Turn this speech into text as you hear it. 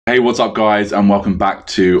Hey, what's up guys, and welcome back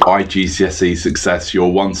to IGCSE Success,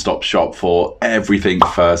 your one-stop shop for everything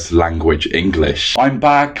first language English. I'm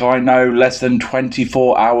back, I know, less than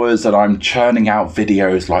 24 hours and I'm churning out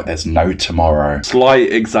videos like there's no tomorrow.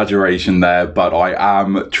 Slight exaggeration there, but I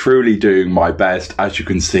am truly doing my best. As you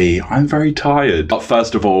can see, I'm very tired. But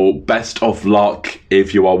first of all, best of luck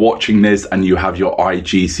if you are watching this and you have your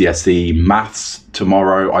IGCSE maths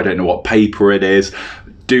tomorrow. I don't know what paper it is.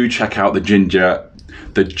 Do check out the Ginger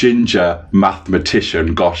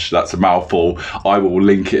Mathematician. Gosh, that's a mouthful. I will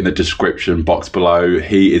link it in the description box below.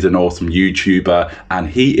 He is an awesome YouTuber and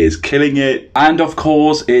he is killing it. And of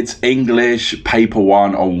course, it's English paper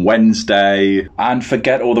 1 on Wednesday. And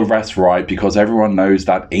forget all the rest, right? Because everyone knows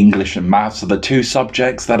that English and maths are the two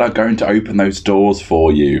subjects that are going to open those doors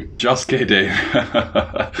for you. Just kidding.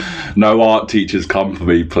 No art teachers come for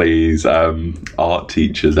me, please. Art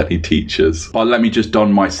teachers, any teachers. But let me just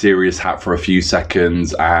don my serious hat for a few seconds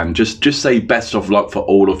and just say best of luck for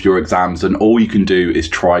all of your exams, and all you can do is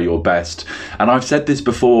try your best. And I've said this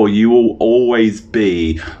before, you will always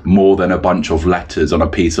be more than a bunch of letters on a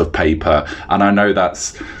piece of paper, and I know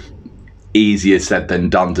that's easier said than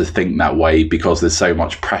done to think that way because there's so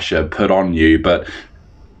much pressure put on you, but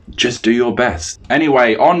just do your best.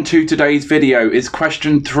 Anyway, on to today's video is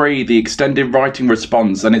question 3, the extended writing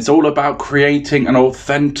response, and it's all about creating an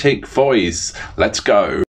authentic voice. Let's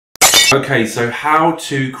go. Okay, so how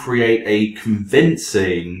to create a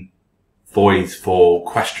convincing voice for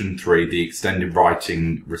question 3, the extended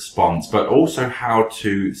writing response, but also how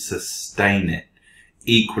to sustain it,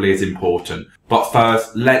 equally as important. But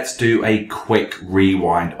first, let's do a quick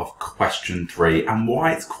rewind of question 3 and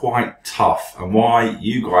why it's quite tough and why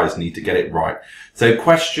you guys need to get it right. So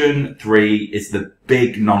question 3 is the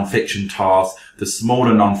big non-fiction task. The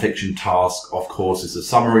smaller non-fiction task, of course, is a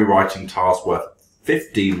summary writing task worth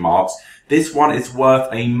 15 marks. This one is worth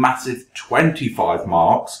a massive 25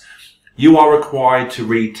 marks. You are required to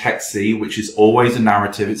read text C, which is always a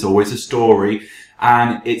narrative, it's always a story,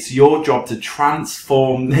 and it's your job to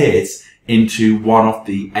transform this into one of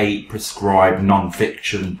the 8 prescribed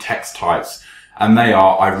non-fiction text types. And they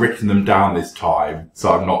are, I've written them down this time,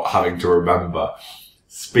 so I'm not having to remember.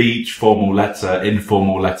 Speech, formal letter,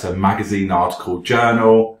 informal letter, magazine, article,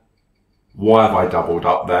 journal. Why have I doubled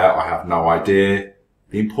up there? I have no idea.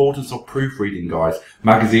 The importance of proofreading, guys.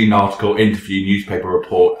 Magazine, article, interview, newspaper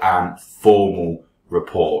report, and formal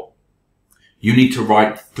report. You need to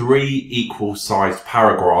write 3 equal-sized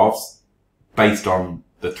paragraphs based on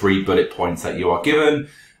the 3 bullet points that you are given.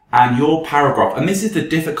 And your paragraph, and this is the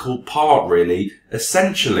difficult part really,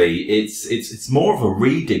 essentially it's more of a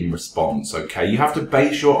reading response, okay? You have to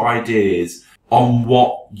base your ideas on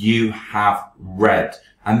what you have read.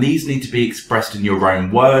 And these need to be expressed in your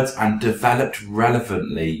own words and developed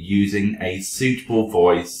relevantly using a suitable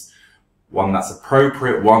voice, one that's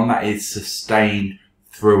appropriate, one that is sustained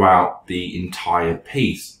throughout the entire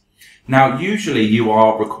piece. Now, usually you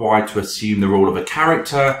are required to assume the role of a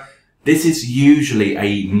character. This is usually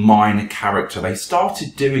a minor character. They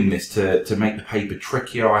started doing this to make the paper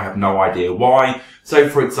trickier. I have no idea why. So,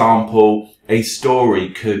 for example, a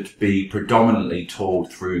story could be predominantly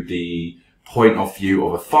told through the point of view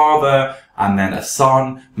of a father, and then a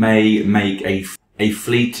son may make a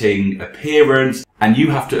fleeting appearance, and you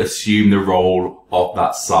have to assume the role of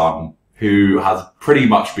that son who has pretty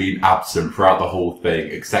much been absent throughout the whole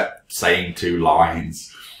thing except saying 2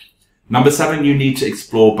 lines. Number 7, you need to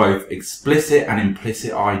explore both explicit and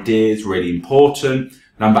implicit ideas, really important.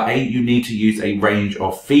 Number 8, you need to use a range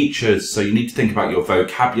of features, so you need to think about your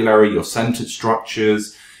vocabulary, your sentence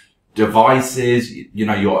structures, devices, you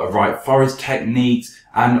know, your right forest techniques,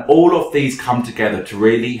 and all of these come together to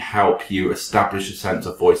really help you establish a sense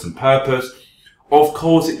of voice and purpose. Of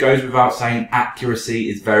course, it goes without saying accuracy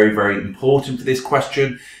is very, very important for this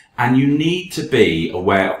question, and you need to be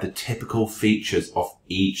aware of the typical features of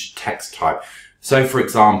each text type. So, for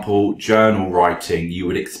example, journal writing, you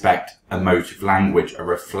would expect emotive language, a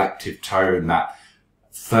reflective tone, that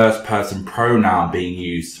first person pronoun being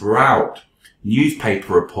used throughout.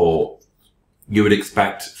 Newspaper report, you would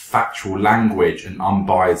expect factual language, an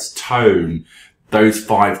unbiased tone, those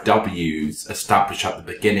 5 W's established at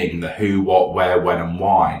the beginning, the who, what, where, when, and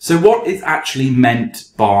why. So what is actually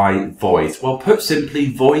meant by voice? Well, put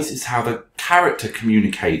simply, voice is how the character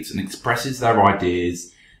communicates and expresses their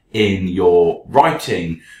ideas in your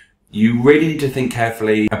writing. You really need to think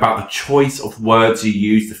carefully about the choice of words you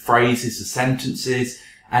use, the phrases, the sentences,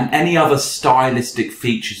 and any other stylistic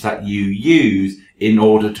features that you use in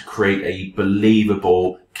order to create a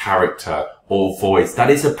believable character or voice that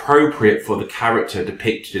is appropriate for the character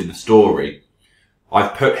depicted in the story.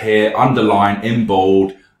 I've put here, underline, in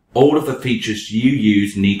bold, All of the features you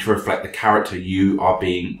use need to reflect the character you are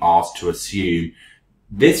being asked to assume.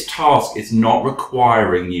 This task is not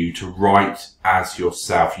requiring you to write as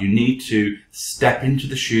yourself. You need to step into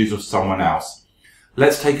the shoes of someone else.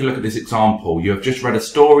 Let's take a look at this example. You have just read a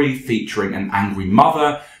story featuring an angry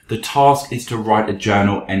mother. The task is to write a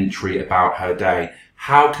journal entry about her day.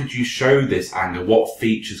 How could you show this anger? What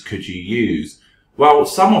features could you use? Well,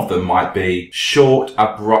 some of them might be short,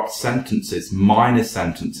 abrupt sentences, minor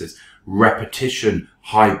sentences, repetition,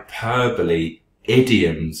 hyperbole,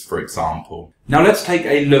 idioms, for example. Now let's take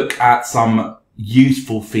a look at some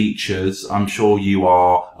useful features. I'm sure you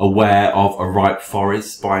are aware of a ripe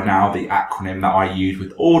forest by now, the acronym that I use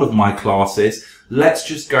with all of my classes. Let's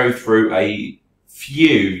just go through a few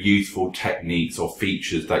useful techniques or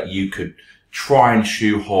features that you could try and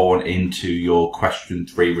shoehorn into your question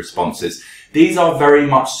 3 responses. These are very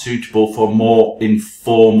much suitable for more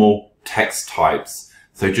informal text types,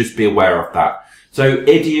 so just be aware of that. So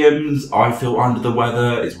idioms, I feel under the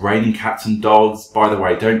weather, it's raining cats and dogs. By the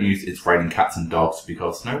way, don't use it's raining cats and dogs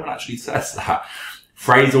because no one actually says that.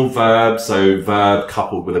 Phrasal verbs, so verb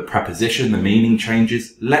coupled with a preposition, the meaning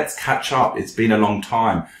changes. Let's catch up, it's been a long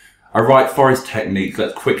time. A right forest technique,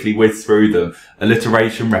 let's quickly whiz through them.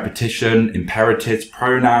 Alliteration, repetition, imperatives,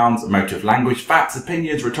 pronouns, emotive language, facts,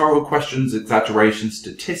 opinions, rhetorical questions, exaggerations,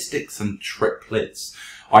 statistics, and triplets.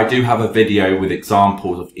 I do have a video with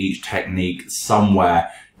examples of each technique somewhere.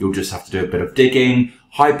 You'll just have to do a bit of digging.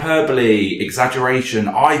 Hyperbole, exaggeration,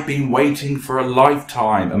 I've been waiting for a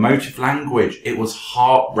lifetime. Emotive language, it was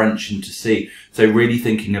heart-wrenching to see. So really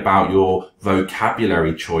thinking about your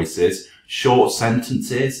vocabulary choices. Short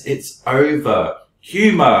sentences, it's over.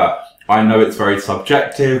 Humour, I know it's very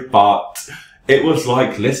subjective, but it was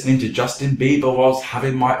like listening to Justin Bieber whilst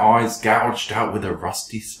having my eyes gouged out with a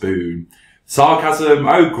rusty spoon. Sarcasm,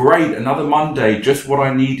 oh great, another Monday, just what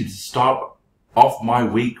I needed to start off my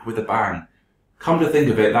week with a bang. Come to think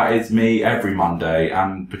of it, that is me every Monday,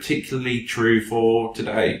 and particularly true for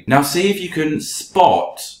today. Now see if you can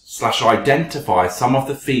spot/identify some of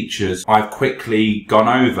the features I've quickly gone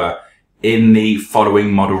over in the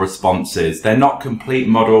following model responses. They're not complete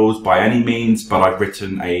models by any means, but I've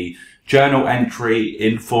written a journal entry,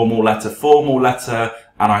 informal letter, formal letter,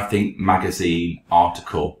 and I think magazine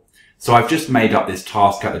article. So I've just made up this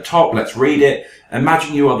task at the top. Let's read it.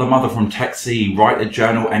 Imagine you are the mother from Tech-C. Write a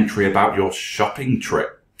journal entry about your shopping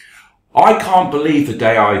trip. I can't believe the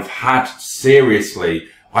day I've had, seriously.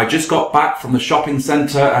 I just got back from the shopping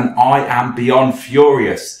centre and I am beyond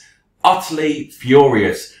furious. Utterly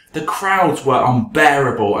furious. The crowds were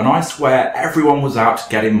unbearable and I swear everyone was out to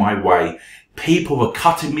get in my way. People were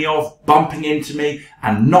cutting me off, bumping into me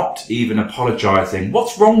and not even apologising.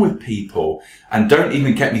 What's wrong with people? And don't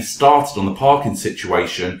even get me started on the parking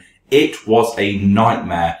situation. It was a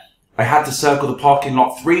nightmare. I had to circle the parking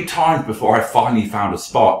lot 3 times before I finally found a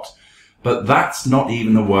spot. But that's not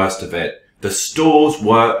even the worst of it. The stores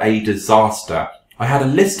were a disaster. I had a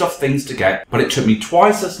list of things to get, but it took me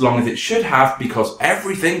twice as long as it should have because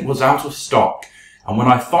everything was out of stock. And when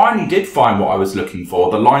I finally did find what I was looking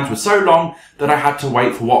for, the lines were so long that I had to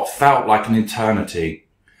wait for what felt like an eternity.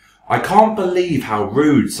 I can't believe how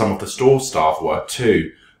rude some of the store staff were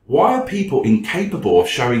too. Why are people incapable of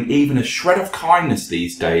showing even a shred of kindness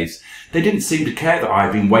these days? They didn't seem to care that I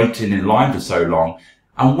had been waiting in line for so long.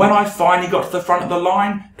 And when I finally got to the front of the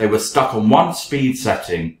line, they were stuck on one speed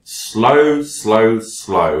setting. Slow, slow,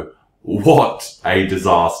 slow. What a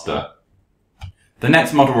disaster. The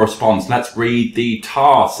next model response, let's read the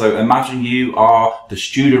task. So imagine you are the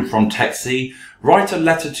student from Tech-C. Write a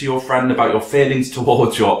letter to your friend about your feelings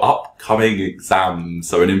towards your upcoming exams.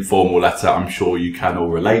 So an informal letter, I'm sure you can all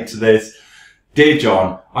relate to this. Dear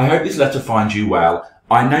John, I hope this letter finds you well.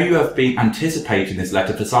 I know you have been anticipating this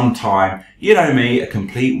letter for some time. You know me, a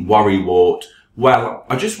complete worrywart. Well,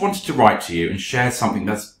 I just wanted to write to you and share something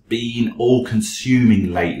that's been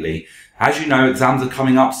all-consuming lately. As you know, exams are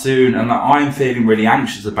coming up soon and I'm feeling really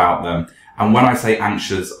anxious about them. And when I say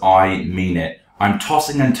anxious, I mean it. I'm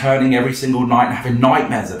tossing and turning every single night and having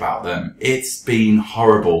nightmares about them. It's been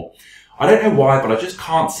horrible. I don't know why, but I just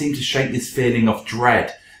can't seem to shake this feeling of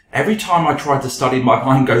dread. Every time I try to study, my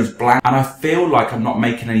mind goes blank and I feel like I'm not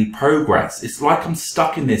making any progress. It's like I'm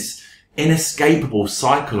stuck in this inescapable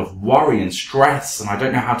cycle of worry and stress and I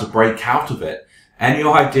don't know how to break out of it. Any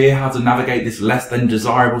idea how to navigate this less than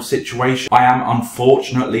desirable situation I am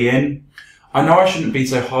unfortunately in? I know I shouldn't be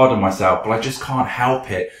so hard on myself, but I just can't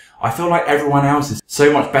help it. I feel like everyone else is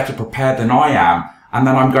so much better prepared than I am and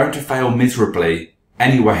that I'm going to fail miserably.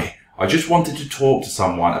 Anyway, I just wanted to talk to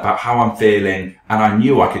someone about how I'm feeling, and I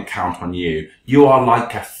knew I could count on you. You are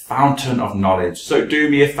like a fountain of knowledge, so do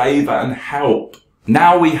me a favour and help.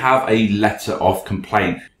 Now we have a letter of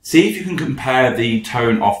complaint. See if you can compare the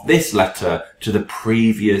tone of this letter to the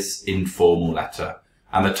previous informal letter.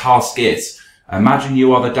 And the task is, imagine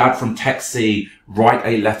you are the dad from Tech C. Write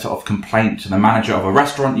a letter of complaint to the manager of a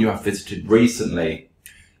restaurant you have visited recently.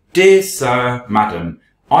 Dear Sir, Madam,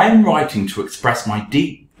 I am writing to express my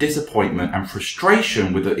deep disappointment and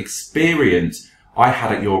frustration with the experience I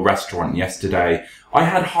had at your restaurant yesterday. I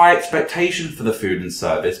had high expectations for the food and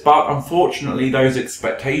service, but unfortunately those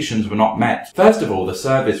expectations were not met. First of all, the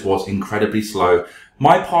service was incredibly slow.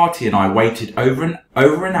 My party and I waited over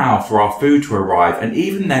an hour for our food to arrive, and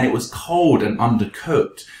even then it was cold and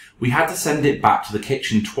undercooked. We had to send it back to the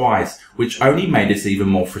kitchen twice, which only made us even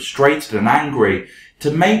more frustrated and angry. To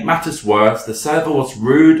make matters worse, the server was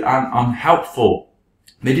rude and unhelpful.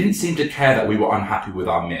 They didn't seem to care that we were unhappy with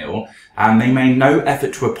our meal, and they made no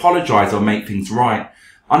effort to apologise or make things right.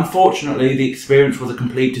 Unfortunately, the experience was a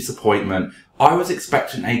complete disappointment. I was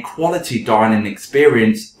expecting a quality dining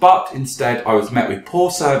experience, but instead I was met with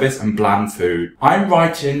poor service and bland food. I'm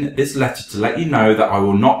writing this letter to let you know that I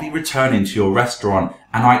will not be returning to your restaurant,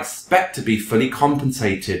 and I expect to be fully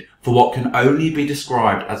compensated for what can only be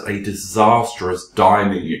described as a disastrous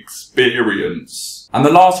dining experience. And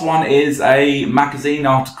the last one is a magazine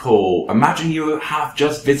article. Imagine you have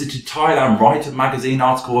just visited Thailand. Write a magazine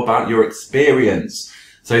article about your experience.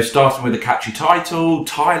 So starting with a catchy title,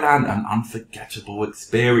 Thailand, an unforgettable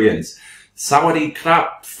experience. Sawadee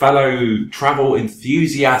krap, fellow travel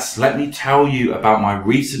enthusiasts, let me tell you about my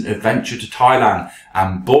recent adventure to Thailand,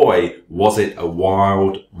 and boy, was it a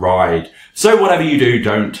wild ride. So whatever you do,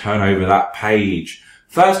 don't turn over that page.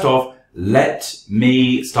 First off, let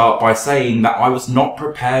me start by saying that I was not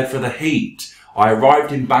prepared for the heat. I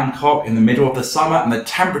arrived in Bangkok in the middle of the summer and the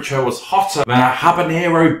temperature was hotter than a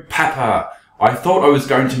habanero pepper. I thought I was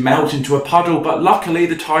going to melt into a puddle, but luckily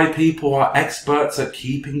the Thai people are experts at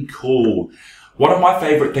keeping cool. One of my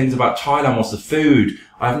favourite things about Thailand was the food.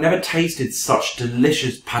 I've never tasted such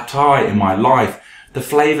delicious pad thai in my life. The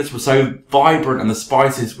flavours were so vibrant and the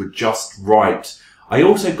spices were just right. I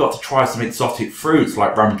also got to try some exotic fruits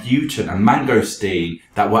like rambutan and mangosteen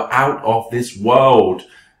that were out of this world.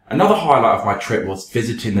 Another highlight of my trip was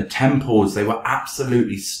visiting the temples. They were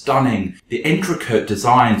absolutely stunning. The intricate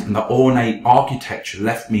designs and the ornate architecture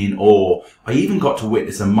left me in awe. I even got to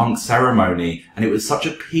witness a monk ceremony, and it was such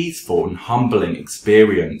a peaceful and humbling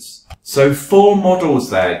experience. So 4 models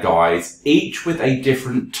there, guys, each with a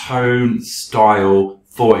different tone, style,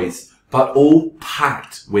 voice, but all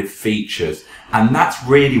packed with features. And that's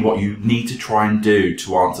really what you need to try and do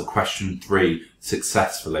to answer question 3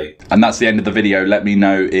 successfully. And that's the end of the video. Let me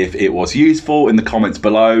know if it was useful in the comments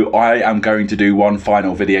below. I am going to do one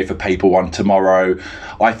final video for paper 1 tomorrow.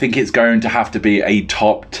 I think it's going to have to be a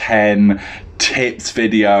top 10 tips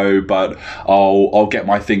video, but I'll get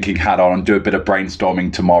my thinking hat on and do a bit of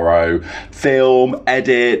brainstorming tomorrow, film,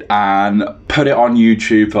 edit and put it on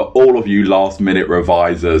YouTube for all of you last minute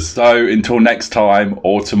revisers. So until next time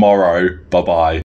or tomorrow, bye bye.